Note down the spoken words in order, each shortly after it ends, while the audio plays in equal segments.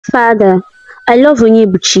Father, I love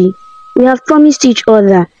Onyebuchi. We have promised each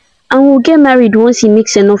other and we'll get married once he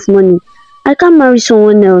makes enough money. I can't marry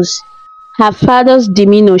someone else. Her father's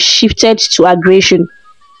demeanor shifted to aggression,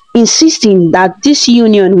 insisting that this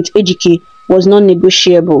union with Ejike was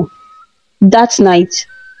non-negotiable. That night,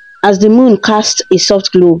 as the moon cast a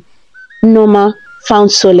soft glow, Nneoma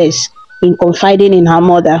found solace in confiding in her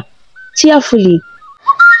mother. Tearfully,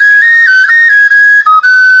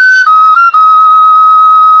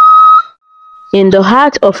 in the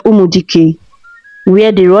heart of Umudike,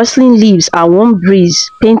 where the rustling leaves and warm breeze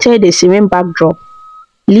painted a serene backdrop,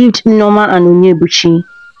 lived Nneoma and Onyebuchi.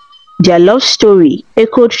 Their love story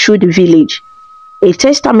echoed through the village, a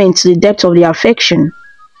testament to the depth of their affection.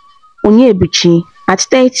 Onyebuchi, at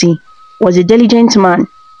 30, was a diligent man,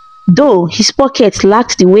 though his pockets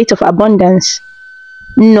lacked the weight of abundance.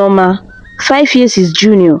 Nneoma, 5 years his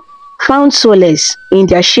junior, found solace in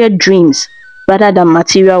their shared dreams rather than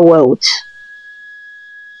material wealth.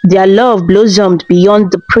 Their love blossomed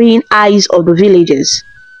beyond the prying eyes of the villagers.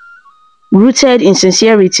 Rooted in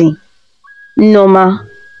sincerity, Nneoma,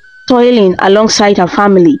 toiling alongside her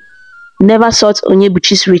family, never sought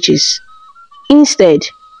Onyebuchi's riches. Instead,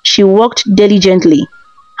 she worked diligently,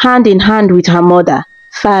 hand in hand with her mother,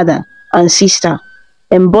 father, and sister,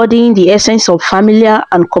 embodying the essence of familiar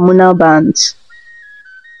and communal bonds.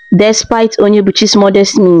 Despite Onyebuchi's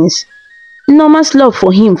modest means, Nneoma's love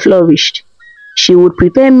for him flourished. She would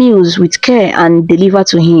prepare meals with care and deliver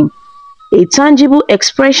to him, a tangible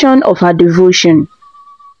expression of her devotion.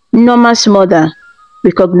 Nneoma's mother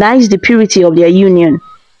recognized the purity of their union,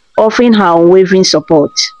 offering her unwavering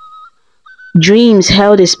support. Dreams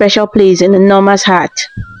held a special place in Nneoma's heart.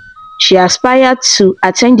 She aspired to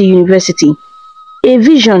attend the university, a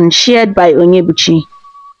vision shared by Onyebuchi.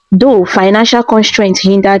 Though financial constraints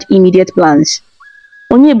hindered immediate plans,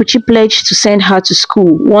 Onyebuchi pledged to send her to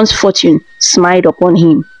school once fortune smiled upon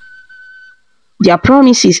him. Their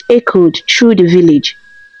promises echoed through the village,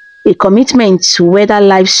 a commitment to weather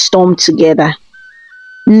life's storm together.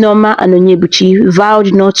 Nneoma and Onyebuchi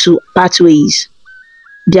vowed not to part ways,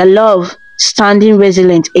 their love standing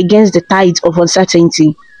resilient against the tides of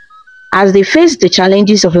uncertainty. As they faced the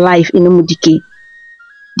challenges of life in Umudike,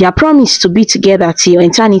 their promise to be together till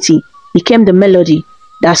eternity became the melody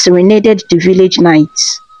that serenaded the village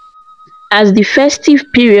nights. As the festive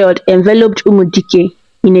period enveloped Umudike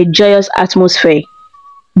in a joyous atmosphere,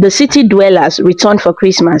 the city dwellers returned for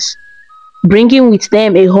Christmas, bringing with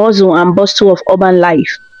them a hustle and bustle of urban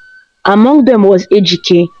life. Among them was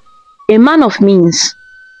Ejike, a man of means,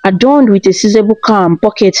 adorned with a sizable car and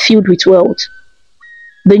pockets filled with wealth.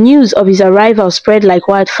 The news of his arrival spread like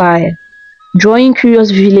wildfire, drawing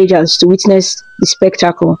curious villagers to witness the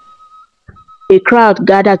spectacle. A crowd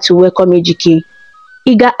gathered to welcome Ejike,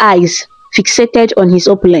 eager eyes fixated on his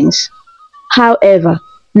opulence. However,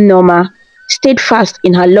 Nneoma, steadfast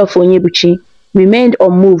in her love for Onyebuchi, remained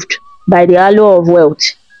unmoved by the allure of wealth.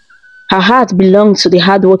 Her heart belonged to the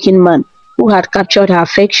hard-working man who had captured her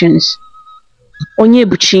affections.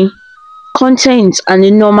 Onyebuchi, content and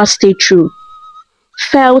Nneoma stayed true,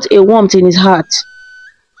 felt a warmth in his heart.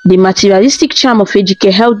 The materialistic charm of Ejike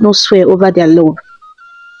held no sway over their love,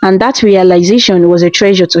 and that realization was a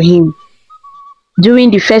treasure to him. During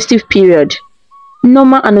the festive period,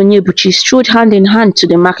 Nneoma and Onyebuchi strode hand in hand to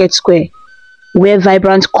the market square, where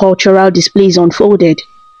vibrant cultural displays unfolded.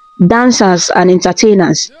 Dancers and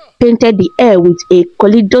entertainers painted the air with a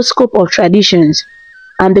kaleidoscope of traditions,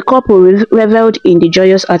 and the couple reveled in the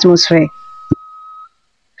joyous atmosphere.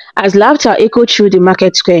 As laughter echoed through the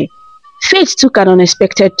market square, fate took an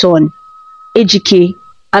unexpected turn. Ejike,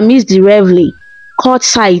 amidst the revelry, caught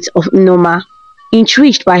sight of Nneoma,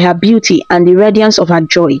 intrigued by her beauty and the radiance of her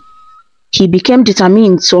joy. He became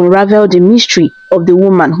determined to unravel the mystery of the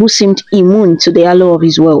woman who seemed immune to the allure of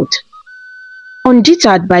his wealth.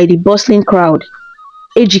 Undeterred by the bustling crowd,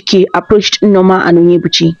 Ejike approached Nneoma and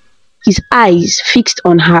Onyebuchi, his eyes fixed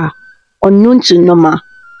on her. Unknown to Nneoma,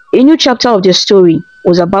 a new chapter of their story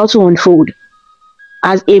was about to unfold,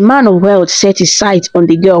 as a man of wealth set his sights on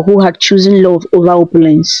the girl who had chosen love over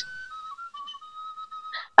opulence.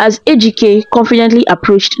 As Ejike confidently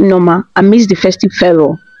approached Nneoma amidst the festive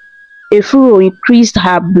fervor, a furrow increased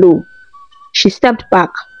her blow. She stepped back,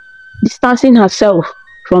 distancing herself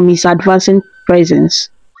from his advancing presence.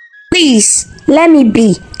 Please, let me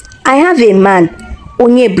be. I have a man,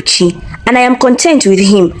 Onyebuchi, and I am content with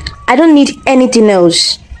him. I don't need anything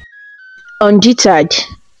else. Undeterred,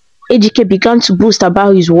 Ejike began to boast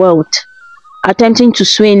about his wealth, attempting to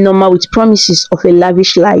sway Nneoma with promises of a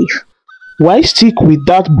lavish life. Why stick with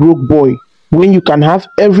that broke boy when you can have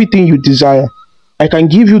everything you desire? I can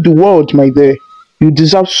give you the world, my dear. You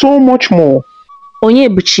deserve so much more.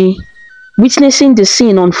 Onyebuchi, witnessing the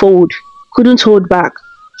scene unfold, couldn't hold back.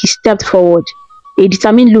 He stepped forward, a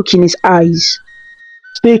determined look in his eyes.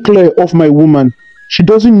 Stay clear of my woman. She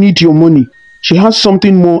doesn't need your money. She has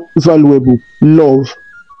something more valuable. Love.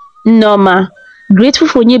 Nneoma, grateful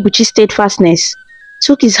for Onyebuchi's steadfastness,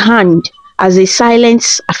 took his hand as a silent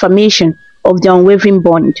affirmation of their unwavering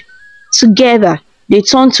bond. Together, they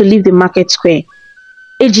turned to leave the market square.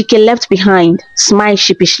 Ejike left behind, smiled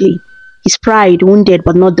sheepishly, his pride wounded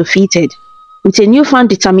but not defeated. With a newfound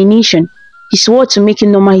determination, he swore to make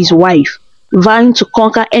Nneoma his wife, vowing to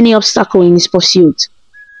conquer any obstacle in his pursuit.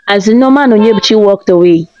 As Nneoma and Onyebuchi walked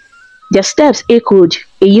away, their steps echoed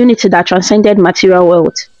a unity that transcended material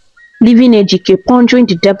wealth, leaving Ejike pondering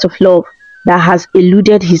the depth of love that has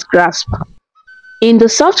eluded his grasp. In the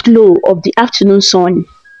soft glow of the afternoon sun,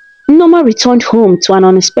 Nneoma returned home to an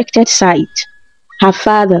unexpected sight. Her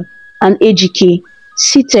father and Ejike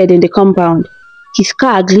seated in the compound, his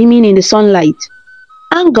car gleaming in the sunlight.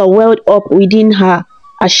 Anger welled up within her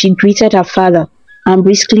as she greeted her father and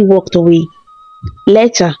briskly walked away.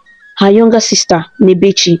 Later, her younger sister,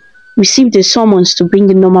 Nebechi, received a summons to bring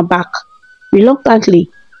Nneoma back. Reluctantly,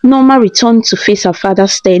 Nneoma returned to face her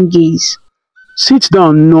father's stern gaze. Sit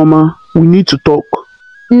down, Nneoma. We need to talk.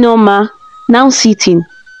 Nneoma, now sitting,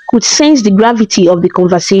 could sense the gravity of the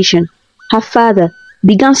conversation. Her father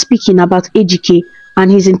began speaking about Ejike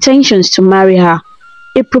and his intentions to marry her,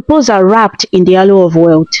 a proposal wrapped in the halo of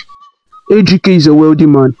wealth. Ejike is a wealthy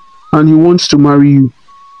man and he wants to marry you.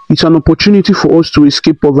 It's an opportunity for us to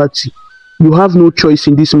escape poverty. You have no choice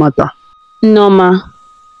in this matter. Nneoma,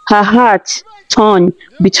 her heart torn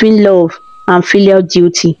between love and filial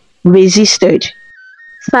duty, resisted.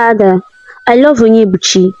 Father, I love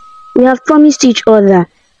Onyebuchi. We have promised each other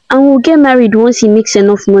and we'll get married once he makes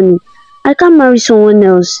enough money. I can't marry someone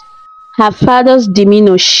else. Her father's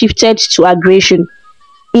demeanor shifted to aggression,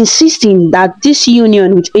 insisting that this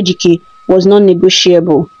union with Ejike was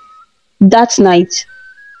non-negotiable. That night,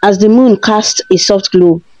 as the moon cast a soft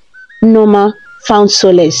glow, Nneoma found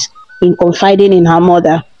solace in confiding in her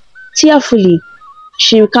mother. Tearfully,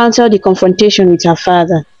 she recounted the confrontation with her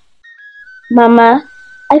father. Mama,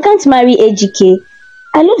 I can't marry Ejike.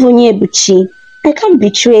 I love Onyebuchi. I can't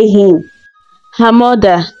betray him. Her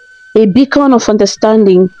mother, a beacon of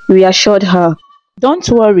understanding, reassured her. Don't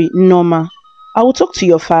worry, Nneoma. I will talk to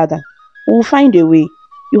your father. We will find a way.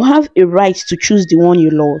 You have a right to choose the one you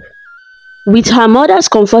love. With her mother's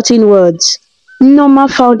comforting words, Nneoma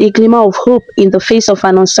found a glimmer of hope in the face of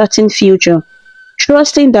an uncertain future,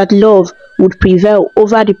 trusting that love would prevail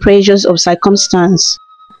over the pressures of circumstance.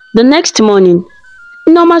 The next morning,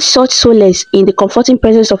 Nneoma sought solace in the comforting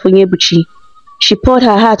presence of Onyebuchi. She poured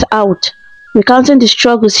her heart out, recounting the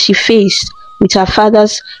struggles she faced with her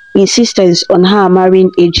father's insistence on her marrying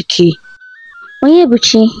Ejike.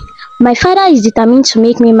 Onyebuchi, my father is determined to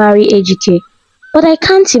make me marry Ejike, but I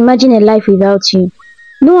can't imagine a life without you.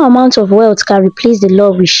 No amount of wealth can replace the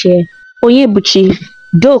love we share. Onyebuchi,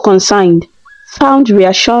 though concerned, found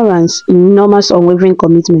reassurance in Nneoma's unwavering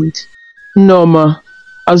commitment. Nneoma,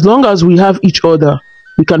 as long as we have each other,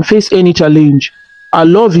 we can face any challenge. Our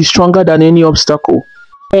love is stronger than any obstacle.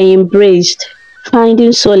 They embraced,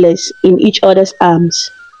 finding solace in each other's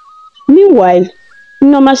arms. Meanwhile,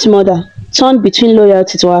 Nneoma's mother, torn between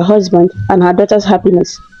loyalty to her husband and her daughter's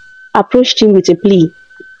happiness, approached him with a plea.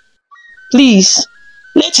 Please,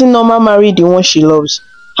 let Nneoma marry the one she loves.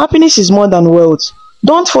 Happiness is more than wealth.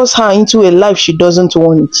 Don't force her into a life she doesn't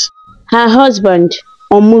want. Her husband,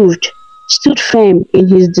 unmoved, stood firm in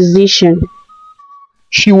his decision.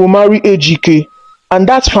 She will marry Ejike, and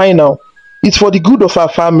that's final. It's for the good of our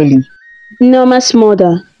family. Nneoma's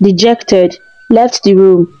mother, dejected, left the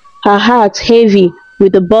room, her heart heavy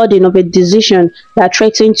with the burden of a decision that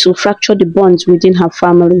threatened to fracture the bonds within her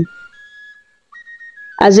family.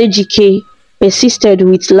 As Ejike persisted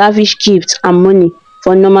with lavish gifts and money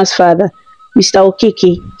for Nneoma's father, Mr.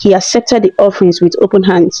 Okeke, he accepted the offerings with open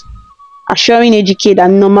hands, assuring Ejike that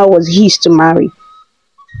Nneoma was his to marry.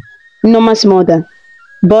 Nneoma's mother,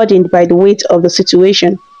 burdened by the weight of the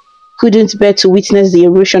situation, couldn't bear to witness the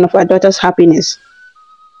erosion of her daughter's happiness.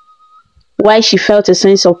 While she felt a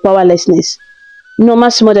sense of powerlessness,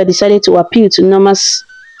 Nneoma's mother decided to appeal to Nneoma's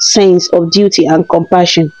sense of duty and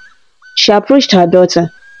compassion. She approached her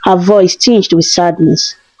daughter, her voice tinged with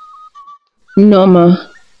sadness. Nneoma,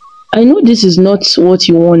 I know this is not what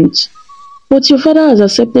you want, but your father has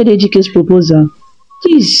accepted Ejike's proposal.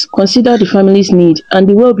 Please consider the family's need and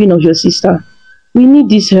the well-being of your sister. We need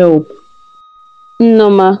this help.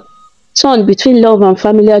 Nneoma, torn between love and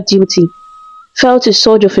familiar duty, felt a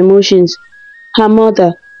surge of emotions. Her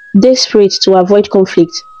mother, desperate to avoid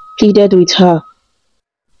conflict, pleaded with her.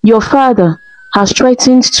 Your father has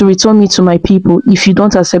threatened to return me to my people if you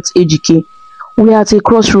don't accept Ejike. We are at a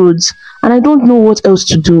crossroads and I don't know what else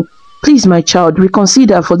to do. Please, my child,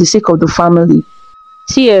 reconsider for the sake of the family.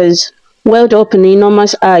 Tears welled up in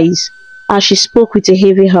Nneoma's eyes as she spoke with a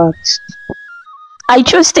heavy heart. I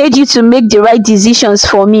trusted you to make the right decisions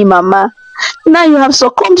for me, Mama. Now you have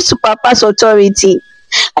succumbed to Papa's authority.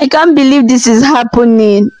 I can't believe this is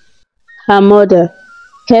happening. Her mother,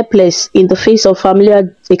 helpless in the face of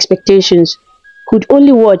familiar expectations, could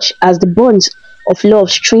only watch as the bonds of love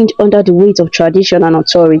strained under the weight of tradition and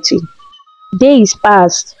authority. Days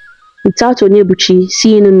passed without Onyebuchi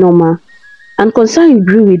seeing Nneoma, and concern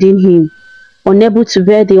grew within him. Unable to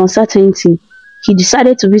bear the uncertainty, he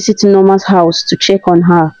decided to visit Nneoma's house to check on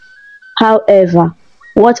her. However,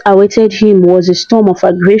 what awaited him was a storm of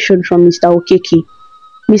aggression from Mr. Okeke.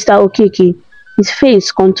 Mr. Okeke, his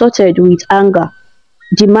face contorted with anger,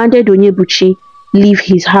 demanded Onyebuchi leave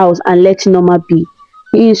his house and let Nneoma be.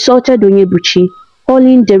 He insulted Onyebuchi,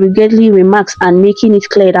 hurling derogatory remarks and making it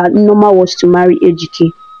clear that Nneoma was to marry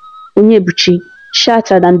Ejike. Onyebuchi,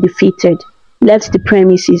 shattered and defeated, left the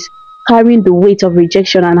premises, carrying the weight of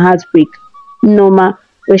rejection and heartbreak. Nneoma,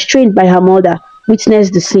 restrained by her mother,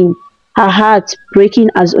 witnessed the scene, her heart breaking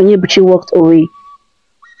as Onyebuchi walked away.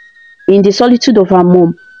 In the solitude of her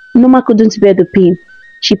mom, Nneoma couldn't bear the pain.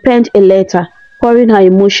 She penned a letter, pouring her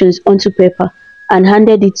emotions onto paper, and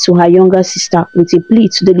handed it to her younger sister with a plea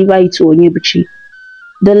to deliver it to Onyebuchi.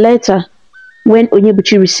 The letter, when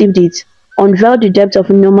Onyebuchi received it, unveiled the depth of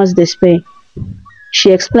Nneoma's despair.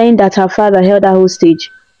 She explained that her father held her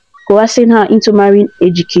hostage, coercing her into marrying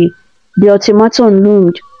Ejike. The ultimatum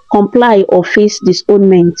loomed: comply or face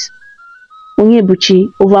disownment.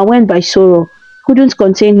 Onyebuchi, overwhelmed by sorrow, couldn't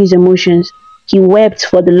contain his emotions. He wept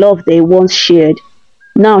for the love they once shared,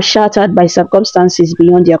 now shattered by circumstances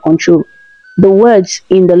beyond their control. The words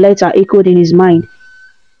in the letter echoed in his mind,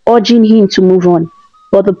 urging him to move on,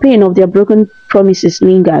 but the pain of their broken promises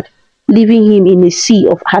lingered, leaving him in a sea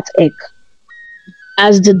of heartache.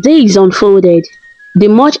 As the days unfolded, the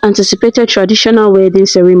much anticipated traditional wedding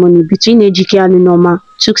ceremony between Ejike and Nneoma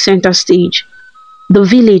took center stage. The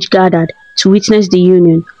village gathered to witness the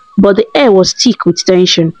union, but the air was thick with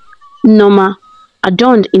tension. Nneoma,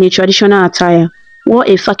 adorned in a traditional attire, wore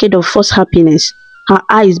a facade of false happiness, her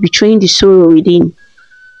eyes betraying the sorrow within.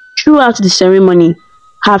 Throughout the ceremony,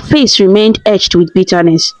 her face remained etched with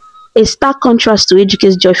bitterness, a stark contrast to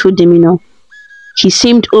Ejike's joyful demeanor. He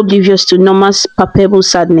seemed oblivious to Nneoma's palpable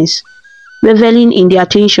sadness, reveling in the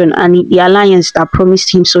attention and in the alliance that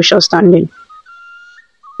promised him social standing.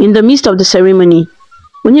 In the midst of the ceremony,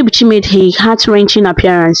 Onyebuchi made a heart-wrenching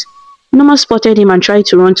appearance. Nneoma spotted him and tried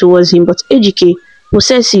to run towards him, but Ejike,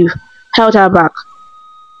 possessive, held her back.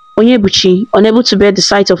 Onyebuchi, unable to bear the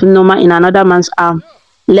sight of Nneoma in another man's arm,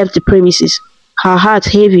 left the premises, her heart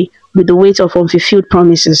heavy with the weight of unfulfilled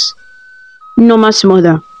promises. Nneoma's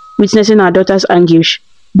mother, witnessing her daughter's anguish,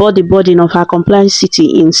 bore the burden of her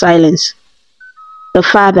complicity in silence. The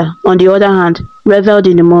father, on the other hand, reveled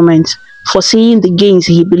in the moment, foreseeing the gains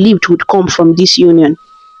he believed would come from this union.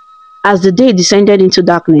 As the day descended into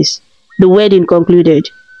darkness, the wedding concluded.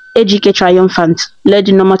 Ejike, triumphant, led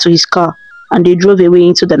Nneoma to his car, and they drove away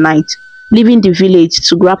into the night, leaving the village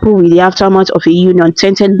to grapple with the aftermath of a union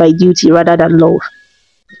tainted by duty rather than love.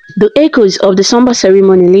 The echoes of the somber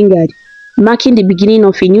ceremony lingered, marking the beginning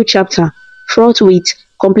of a new chapter, fraught with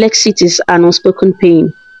complexities and unspoken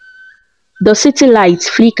pain. The city lights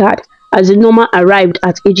flickered as Nneoma arrived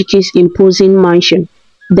at Ejike's imposing mansion.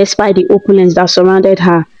 Despite the opulence that surrounded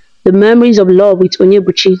her, the memories of love with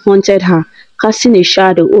Onyebuchi haunted her, casting a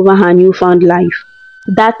shadow over her newfound life.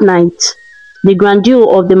 That night, the grandeur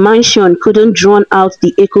of the mansion couldn't drown out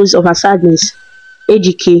the echoes of her sadness.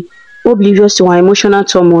 Ejike, oblivious to her emotional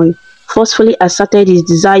turmoil, forcefully asserted his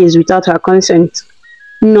desires without her consent.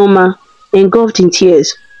 Nneoma, engulfed in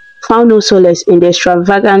tears, found no solace in the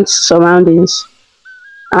extravagant surroundings.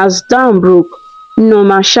 As dawn broke,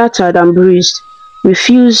 Nneoma, shattered and bruised,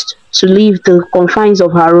 refused to leave the confines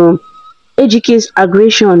of her room. Ejike's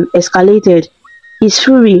aggression escalated. His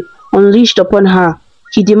fury unleashed upon her.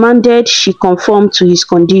 He demanded she conform to his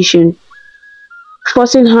condition,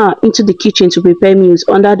 forcing her into the kitchen to prepare meals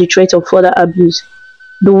under the threat of further abuse.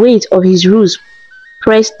 The weight of his rules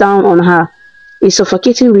pressed down on her, a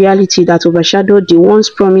suffocating reality that overshadowed the once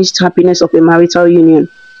promised happiness of a marital union.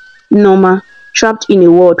 Nneoma, trapped in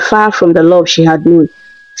a world far from the love she had known,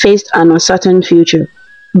 faced an uncertain future,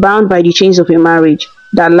 bound by the chains of a marriage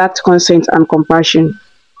that lacked consent and compassion.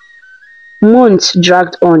 Months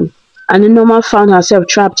dragged on, and Nneoma found herself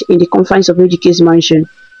trapped in the confines of Ejike's mansion.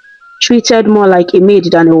 treated more like a maid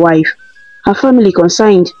than a wife. Her family,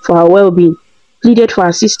 concerned for her well-being, pleaded for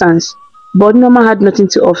assistance, but Nneoma had nothing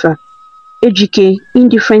to offer. Ejike,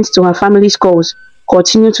 indifferent to her family's calls,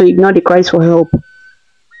 continued to ignore the cries for help.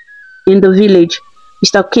 In the village,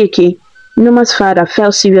 Mr. Keke, Nneoma's father,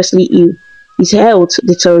 fell seriously ill. His health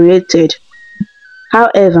deteriorated.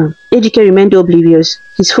 However, Ejike remained oblivious,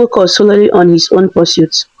 his focus solely on his own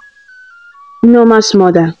pursuits. Nneoma's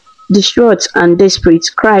mother, distraught and desperate,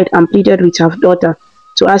 cried and pleaded with her daughter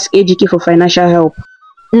to ask Ejike for financial help.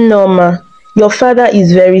 Nneoma, your father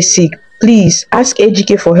is very sick. Please, ask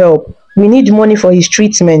Ejike for help. We need money for his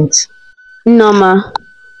treatment. Nneoma,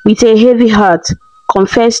 with a heavy heart,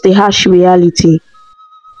 confessed the harsh reality.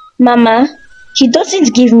 Mama, he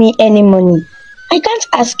doesn't give me any money. I can't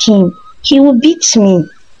ask him. He will beat me.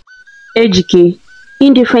 Ejike,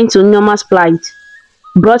 indifferent to Nneoma's plight,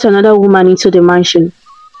 brought another woman into the mansion,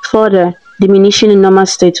 further diminishing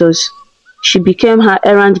Nneoma's status. She became her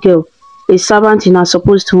errand girl, a servant in her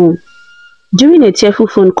supposed home. During a tearful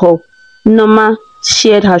phone call, Nneoma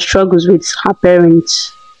shared her struggles with her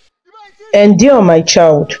parents. Endure, my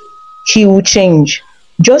child. He will change.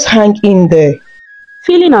 Just hang in there.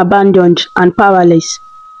 Feeling abandoned and powerless,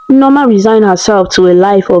 Nneoma resigned herself to a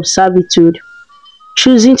life of servitude,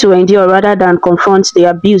 choosing to endure rather than confront the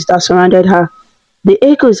abuse that surrounded her. The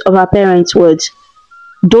echoes of her parents' words,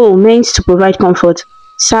 though meant to provide comfort,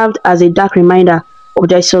 served as a dark reminder of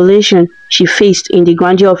the isolation she faced in the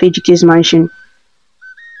grandeur of Ejike's mansion.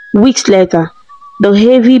 Weeks later, the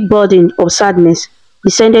heavy burden of sadness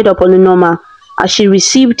descended upon Nneoma as she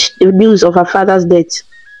received the news of her father's death.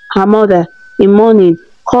 Her mother, in mourning,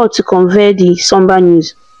 called to convey the somber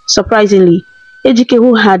news. Surprisingly, Ejike,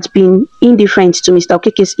 who had been indifferent to Mr.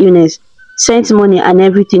 Okeke's illness, sent money and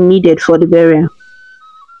everything needed for the burial.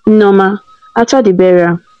 Nneoma, after the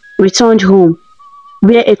burial, returned home,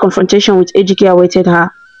 where a confrontation with Ejike awaited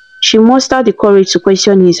her. She mustered the courage to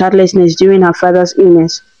question his heartlessness during her father's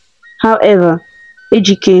illness. However,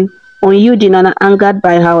 Ejike, unyielding and angered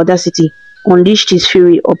by her audacity, unleashed his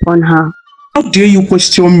fury upon her. How dare you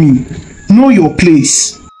question me? Know your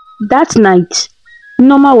place. That night,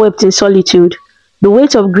 Nneoma wept in solitude, the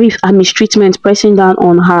weight of grief and mistreatment pressing down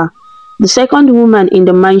on her. The second woman in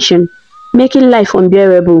the mansion, making life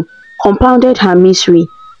unbearable, compounded her misery.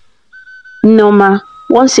 Nneoma,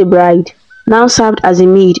 once a bride, now served as a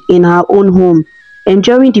maid in her own home,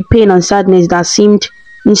 enduring the pain and sadness that seemed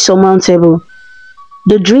insurmountable.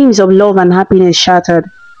 The dreams of love and happiness shattered,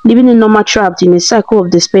 leaving Nneoma trapped in a cycle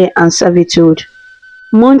of despair and servitude.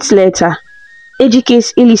 Months later,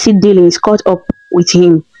 Ejike's illicit dealings caught up with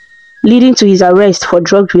him, leading to his arrest for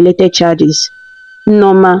drug-related charges.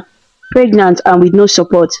 Nneoma, pregnant and with no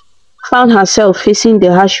support, found herself facing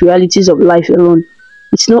the harsh realities of life alone.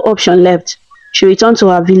 With no option left, she returned to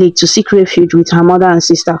her village to seek refuge with her mother and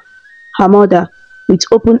sister. Her mother, with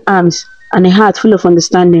open arms and a heart full of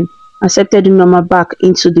understanding, accepted Nneoma back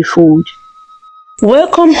into the fold.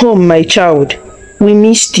 Welcome home, my child. We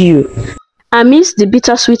missed you. Amidst the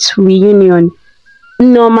bittersweet reunion,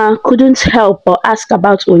 Nneoma couldn't help but ask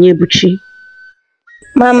about Onyebuchi.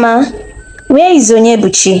 Mama, where is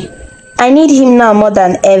Onyebuchi? I need him now more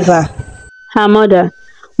than ever. Her mother,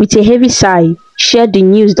 with a heavy sigh, shared the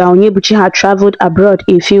news that Onyebuchi had traveled abroad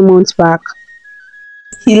a few months back.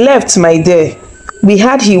 He left, my dear. We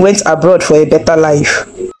heard he went abroad for a better life.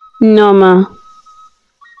 Nneoma,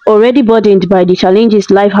 already burdened by the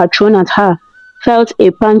challenges life had thrown at her, felt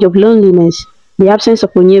a pang of loneliness. The absence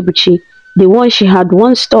of Onyebuchi, the one she had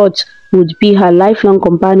once thought would be her lifelong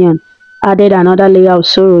companion, added another layer of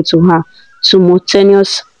sorrow to her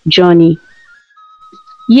tumultuous journey.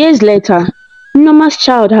 Years later, Nneoma's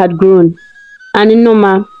child had grown, and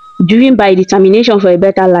Nneoma, driven by determination for a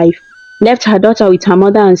better life, left her daughter with her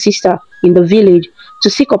mother and sister in the village to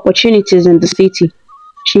seek opportunities in the city.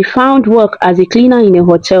 She found work as a cleaner in a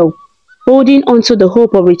hotel, holding on to the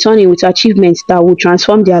hope of returning with achievements that would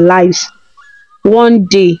transform their lives. One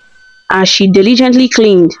day, as she diligently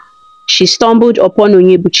cleaned, she stumbled upon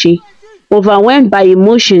Onyebuchi. Overwhelmed by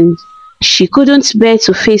emotions, she couldn't bear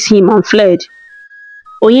to face him and fled.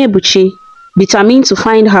 Onyebuchi, determined to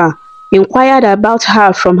find her, inquired about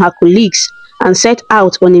her from her colleagues and set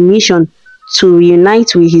out on a mission to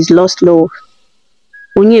reunite with his lost love.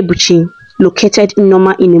 Onyebuchi located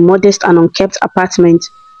Nneoma in a modest and unkept apartment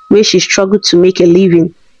where she struggled to make a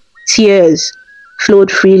living. Tears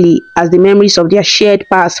flowed freely as the memories of their shared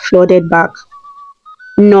past flooded back.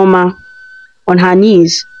 Nneoma, on her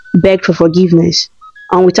knees, begged for forgiveness,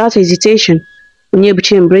 and without hesitation,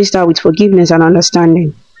 Onyebuchi embraced her with forgiveness and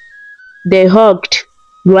understanding. They hugged,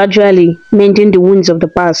 gradually mending the wounds of the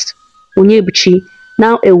past. Onyebuchi,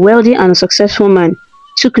 now a wealthy and successful man,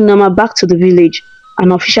 took Nneoma back to the village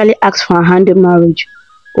and officially asked for her hand in marriage.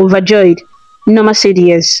 Overjoyed, Nneoma said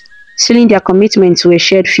yes, sealing their commitment to a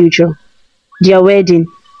shared future. Their wedding,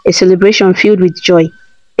 a celebration filled with joy,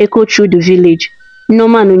 echoed through the village.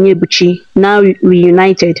 Nneoma and Onyebuchi, now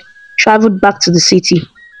reunited, traveled back to the city,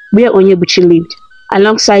 where Onyebuchi lived,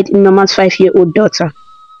 alongside Nneoma's 5-year-old daughter.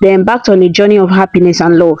 They embarked on a journey of happiness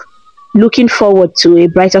and love, looking forward to a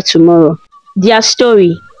brighter tomorrow. Their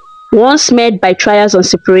story, once marred by trials and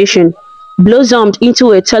separation, blossomed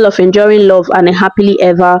into a tale of enduring love and a happily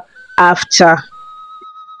ever after.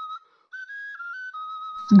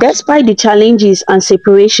 Despite the challenges and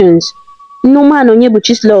separations, Nneoma and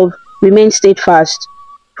Onyebuchi's love remained steadfast,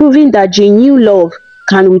 proving that genuine love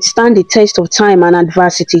can withstand the test of time and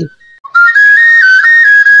adversity.